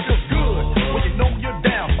hype? It feels good when you know you're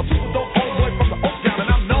down. A super dope homeboy from the Oak Town,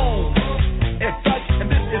 and I'm known as such.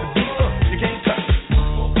 And this is a beat you can't touch.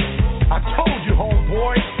 I told you,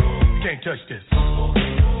 homeboy, you can't touch this.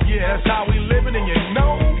 Yeah, that's how we living, and you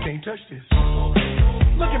know you can't touch this.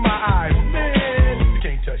 Look in my eyes, man, you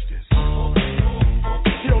can't touch this.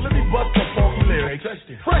 Yo, let me bust up funky lyrics.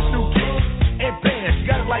 Fresh new kicks and bands, you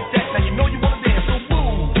got it like that. Now you know you wanna dance, so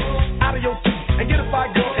move out of your seat and get a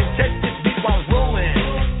fire girl and catch this beat while it's rolling.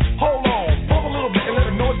 Hold on, pump a little bit and let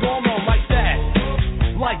them know what's going on like that,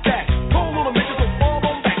 like that. Pull a little nigga, so fall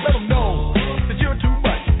on back, let them know that you're too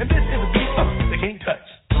much. And this is a beat they can't touch.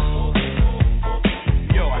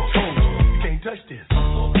 Yo, I told you, you can't touch this.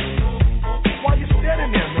 Why you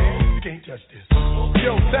standing there, man? You can't touch this.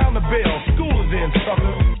 Yo, sound the bell, school is in,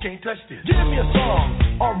 sucker. You can't touch this. Give me a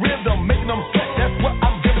song or rhythm, making them sweat. That's what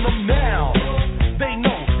I'm giving them now. They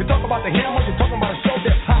know. You talk about the hammer, you're talking about a show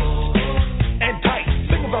that's hype and tight.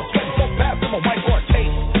 Sing about sweating so fast from a whiteboard tape.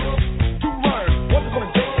 To learn what it's gonna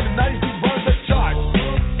take in the 90s to burn the charts.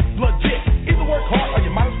 Legit. Either work hard or you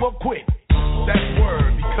might as well quit. That's word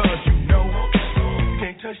because you know you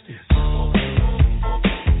can't touch this.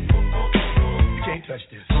 You can't touch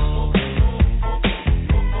this.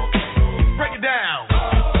 Break it down.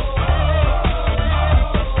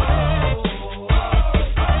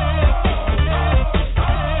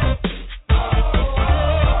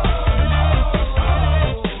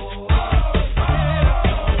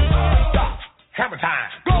 Stop. Hammer time.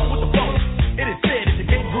 Go with the flow. It is said if you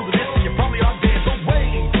can't groove to this, then you probably are dead. So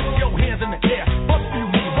wave your hands in the air. Bust for you,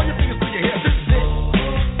 run your fingers through your hair. This is it.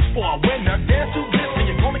 For a winner, dance to this, and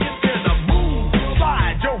you're gonna get scared to move.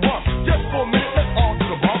 Slide your rump. Just for a minute, let's all do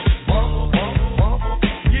the bump. Bump, bump, bump.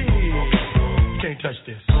 Yeah. You can't touch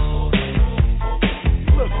this.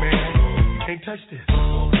 Look, man, you can't touch this.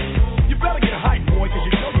 You better get hype, boy, because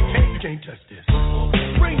you know you can't touch this.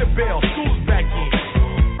 Ring the bell, school's back in.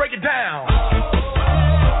 Break it down.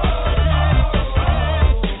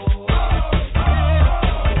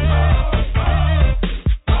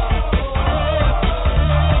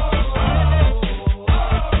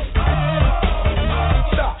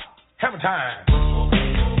 Stop. Hammer time.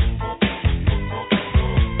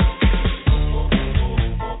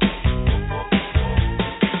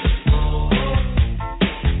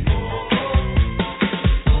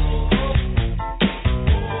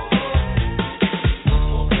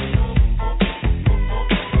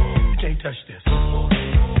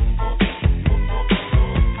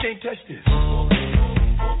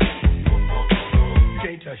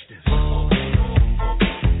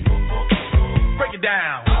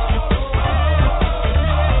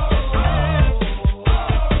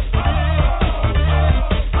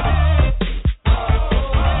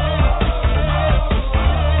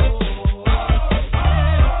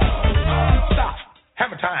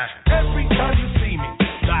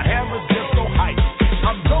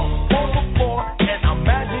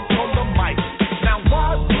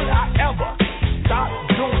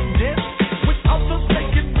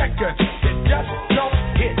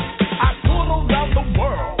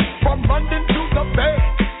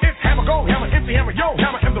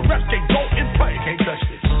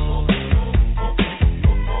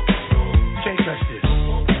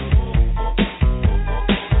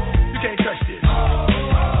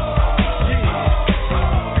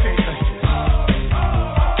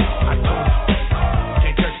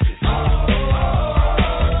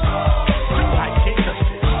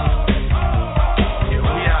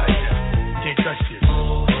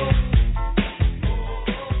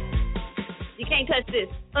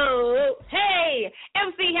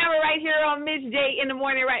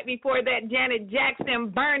 Morning. Right before that, Janet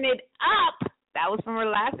Jackson, Burn It Up. That was from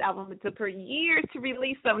her last album. It took her years to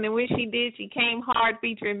release something, and when she did, she came hard,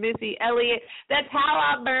 featuring Missy Elliott. That's how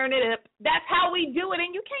I burn it up. That's how we do it,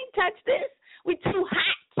 and you can't touch this. We're too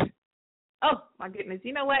hot. Oh, my goodness.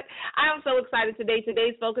 You know what? I'm so excited today.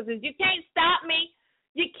 Today's focus is you can't stop me.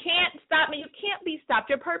 You can't stop me. You can't be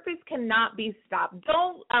stopped. Your purpose cannot be stopped.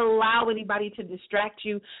 Don't allow anybody to distract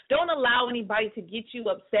you. Don't allow anybody to get you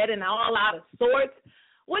upset and all out of sorts.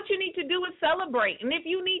 What you need to do is celebrate. And if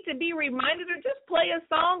you need to be reminded or just play a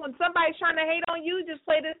song when somebody's trying to hate on you, just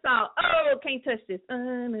play this song. Oh, can't touch this.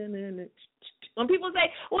 When people say,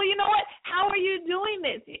 well, you know what? How are you doing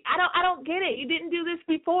this? I don't get it. You didn't do this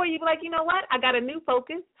before. You be like, you know what? I got a new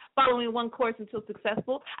focus, following one course until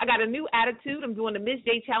successful. I got a new attitude. I'm doing the Miss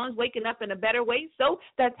J Challenge, waking up in a better way. So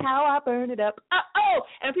that's how I burn it up.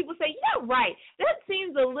 And people say, yeah, right. That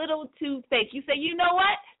seems a little too fake. You say, you know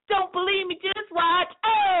what? Don't believe me, just watch.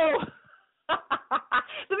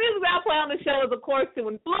 The music I play on the show is, of course, to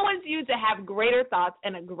influence you to have greater thoughts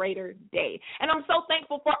and a greater day. And I'm so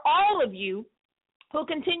thankful for all of you who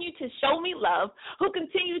continue to show me love, who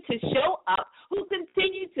continue to show up, who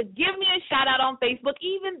continue to give me a shout-out on Facebook.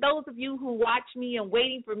 Even those of you who watch me and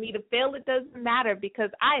waiting for me to fail, it doesn't matter,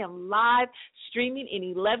 because I am live streaming in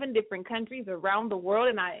 11 different countries around the world,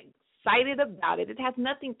 and I'm excited about it. It has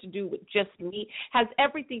nothing to do with just me. It has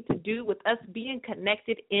everything to do with us being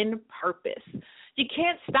connected in purpose. You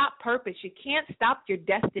can't stop purpose. You can't stop your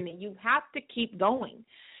destiny. You have to keep going.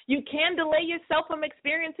 You can delay yourself from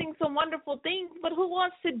experiencing some wonderful things, but who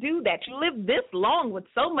wants to do that? You live this long with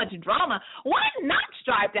so much drama. Why not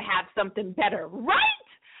strive to have something better, right?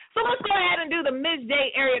 So let's go ahead and do the Ms.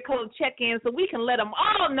 J area code check-in so we can let them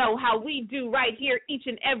all know how we do right here each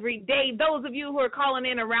and every day. Those of you who are calling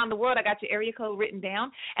in around the world, I got your area code written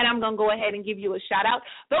down, and I'm going to go ahead and give you a shout-out.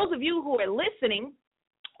 Those of you who are listening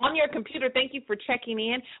on your computer, thank you for checking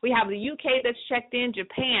in. We have the UK that's checked in,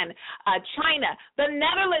 Japan, China, the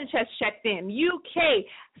Netherlands has checked in, UK,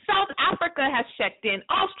 South Africa has checked in,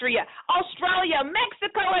 Austria, Australia,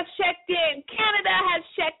 Mexico has checked in, Canada has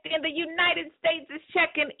checked in, the United States is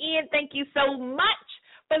checking in. Thank you so much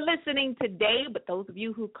for listening today. But those of you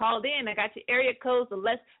who called in, I got your area codes, so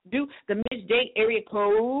let's do the Ms. J area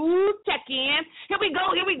code check-in. Here we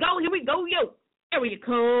go, yo. Area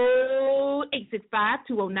code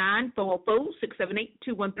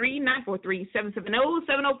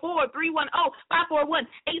 865-209-40678-213-943-770-704-310-541.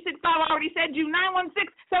 865, I already said you.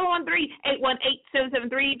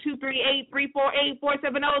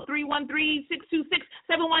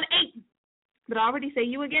 916-713-818-238-348-470-313-626-718. But I already say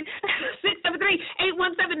you again.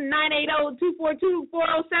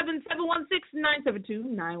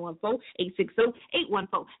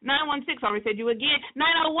 673-817-980-242-407-716-972-914-860-814-916. I already said you again.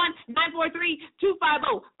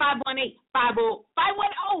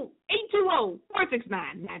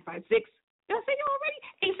 901-943-250-518-510-820-469-956. Did I say you already?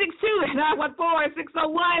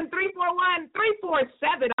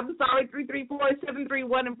 862-914-601-341-347. I'm sorry,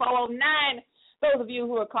 334-731 and 409. Those of you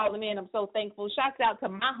who are calling in, I'm so thankful. Shouts out to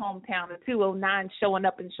my hometown, the 209, showing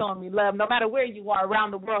up and showing me love. No matter where you are around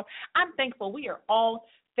the world, I'm thankful. We are all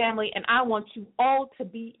family, and I want you all to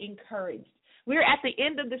be encouraged. We're at the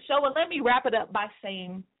end of the show, and let me wrap it up by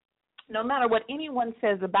saying, no matter what anyone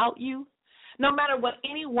says about you, no matter what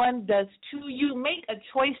anyone does to you, make a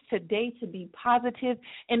choice today to be positive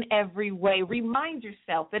in every way. Remind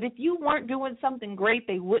yourself that if you weren't doing something great,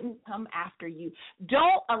 they wouldn't come after you.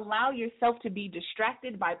 Don't allow yourself to be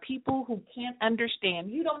distracted by people who can't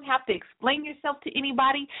understand. You don't have to explain yourself to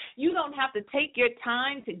anybody. You don't have to take your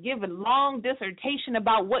time to give a long dissertation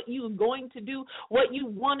about what you're going to do, what you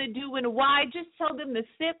want to do, and why. Just tell them to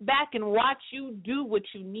sit back and watch you do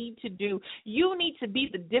what you need to do. You need to be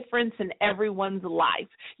the difference in everyone's life.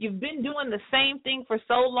 You've been doing the same thing for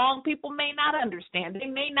so long, people may not understand. They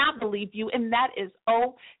may not believe you, and that is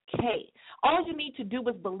okay. All you need to do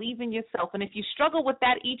is believe in yourself, and if you struggle with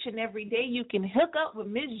that each and every day, you can hook up with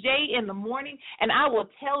Ms. J in the morning, and I will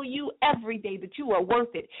tell you every day that you are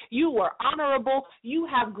worth it. You are honorable. You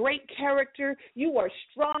have great character. You are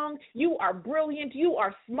strong. You are brilliant. You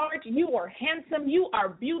are smart. You are handsome. You are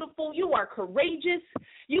beautiful. You are courageous.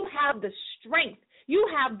 You have the strength. You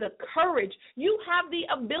have the courage. You have the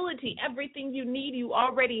ability. Everything you need, you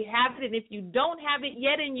already have it. And if you don't have it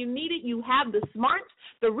yet and you need it, you have the smarts,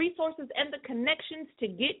 the resources, and the connections to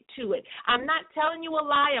get to it. I'm not telling you a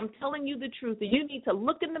lie. I'm telling you the truth. And you need to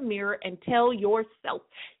look in the mirror and tell yourself,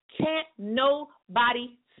 can't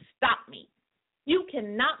nobody stop me. You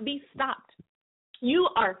cannot be stopped. You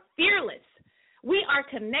are fearless. We are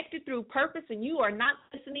connected through purpose, and you are not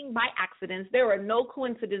listening by accidents. There are no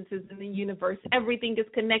coincidences in the universe. Everything is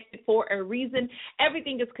connected for a reason.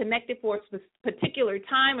 Everything is connected for a particular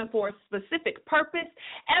time and for a specific purpose.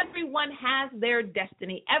 Everyone has their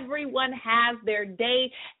destiny. Everyone has their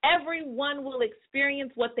day. Everyone will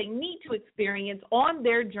experience what they need to experience on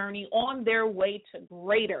their journey, on their way to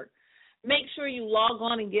greater. Make sure you log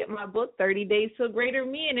on and get my book, 30 Days to a Greater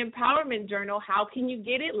Me, an empowerment journal. How can you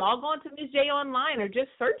get it? Log on to Ms. J online or just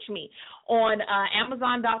search me on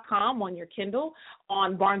Amazon.com on your Kindle,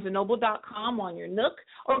 on BarnesandNoble.com on your Nook,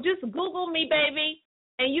 or just Google me, baby,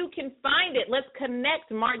 and you can find it. Let's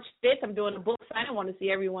connect. March 5th, I'm doing a book sign. I want to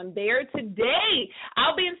see everyone there. Today,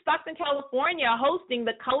 I'll be in Stockton, California, hosting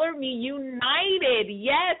the Color Me United.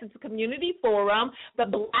 Yes, it's a community forum, the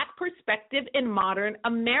Black Perspective in Modern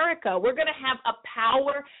America. We're going to have a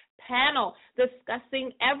power panel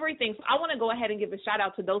discussing everything. So I want to go ahead and give a shout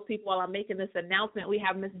out to those people while I'm making this announcement. We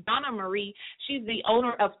have Miss Donna Marie. She's the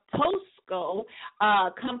owner of Tosco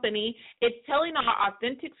company. It's Telling Our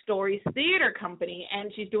Authentic Stories theater company, and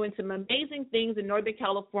she's doing some amazing things in Northern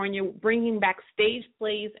California, bringing back stage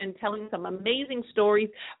plays and telling some amazing stories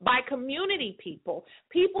by community people.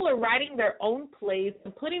 People are writing their own plays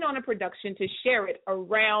and putting on a production to share it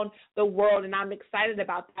around the world, and I'm excited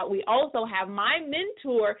about that. We also have my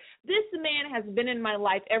mentor. This man has been in my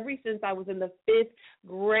life ever since I was in the 5th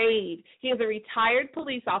grade. He is a retired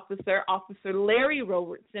police officer, Officer Larry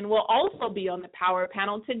Robertson, will also be on the power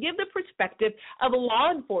panel to give the perspective of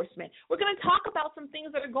law enforcement. We're going to talk about some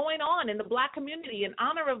things that are going on in the Black community in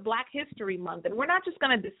honor of Black History Month, and we're not just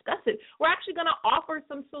going to discuss it. We're actually going to offer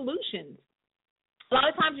some solutions. A lot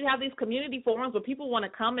of times you have these community forums where people want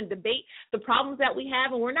to come and debate the problems that we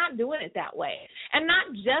have, and we're not doing it that way. And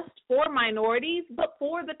not just for minorities, but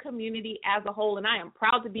for the community as a whole, and I am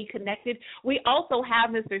proud to be connected. We also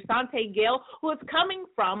have Mr. Sante Gale, who is coming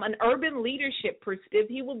from an urban leadership perspective.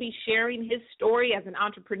 He will be sharing his story as an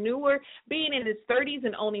entrepreneur, being in his 30s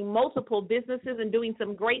and owning multiple businesses and doing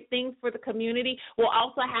some great things for the community. We'll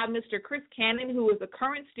also have Mr. Chris Cannon, who is a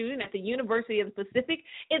current student at the University of the Pacific.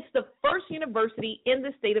 It's the first university in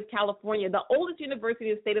the state of California, the oldest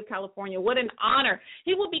university in the state of California. What an honor.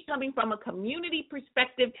 He will be coming from a community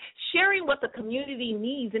perspective, sharing what the community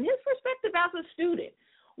needs and his perspective as a student.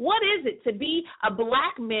 What is it to be a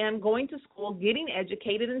Black man going to school, getting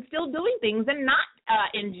educated, and still doing things and not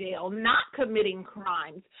in jail, not committing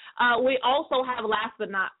crimes? We also have, last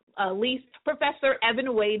but not least, Professor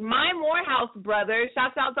Evan Wade, my Morehouse brother.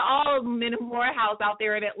 Shouts out to all men of Morehouse out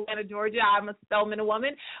there in Atlanta, Georgia. I'm a Spelman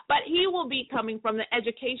woman. But he will be coming from the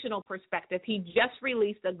educational perspective. He just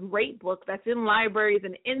released a great book that's in libraries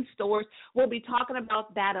and in stores. We'll be talking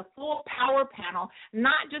about that, a full power panel,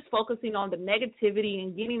 not just focusing on the negativity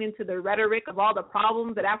and getting into the rhetoric of all the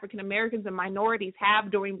problems that African Americans and minorities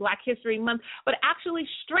have during Black History Month, but actually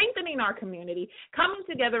strengthening our community, coming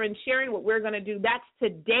together and sharing what we're going to do. That's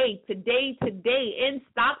today in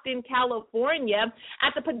Stockton, California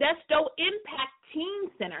at the Podesto Impact Teen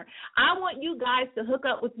Center. I want you guys to hook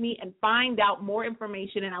up with me and find out more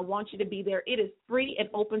information, and I want you to be there. It is free and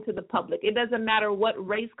open to the public. It doesn't matter what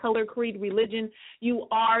race, color, creed, religion you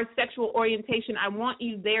are, sexual orientation. I want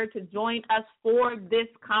you there to join us for this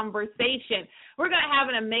conversation. We're going to have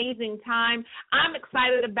an amazing time. I'm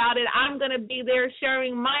excited about it. I'm going to be there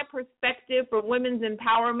sharing my perspective for women's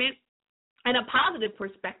empowerment and a positive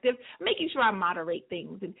perspective, making sure I moderate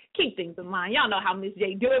things and keep things in line. Y'all know how Ms.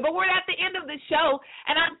 J do it, but we're at the end of the show,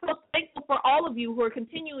 and I'm so thankful for all of you who are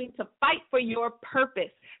continuing to fight for your purpose.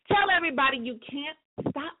 Tell everybody you can't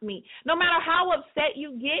stop me. No matter how upset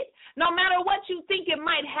you get, no matter what you think it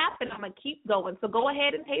might happen, I'm going to keep going. So go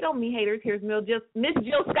ahead and hate on me, haters. Here's Miss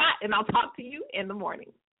Jill Scott, and I'll talk to you in the morning.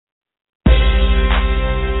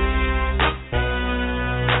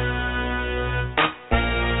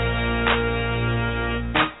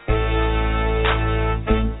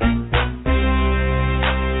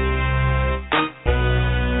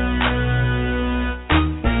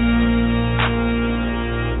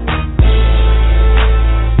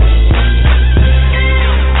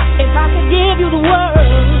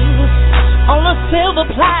 Silver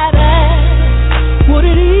platter, would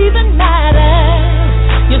it even matter?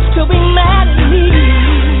 You'd still be mad at me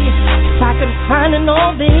if I could find an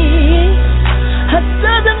old day.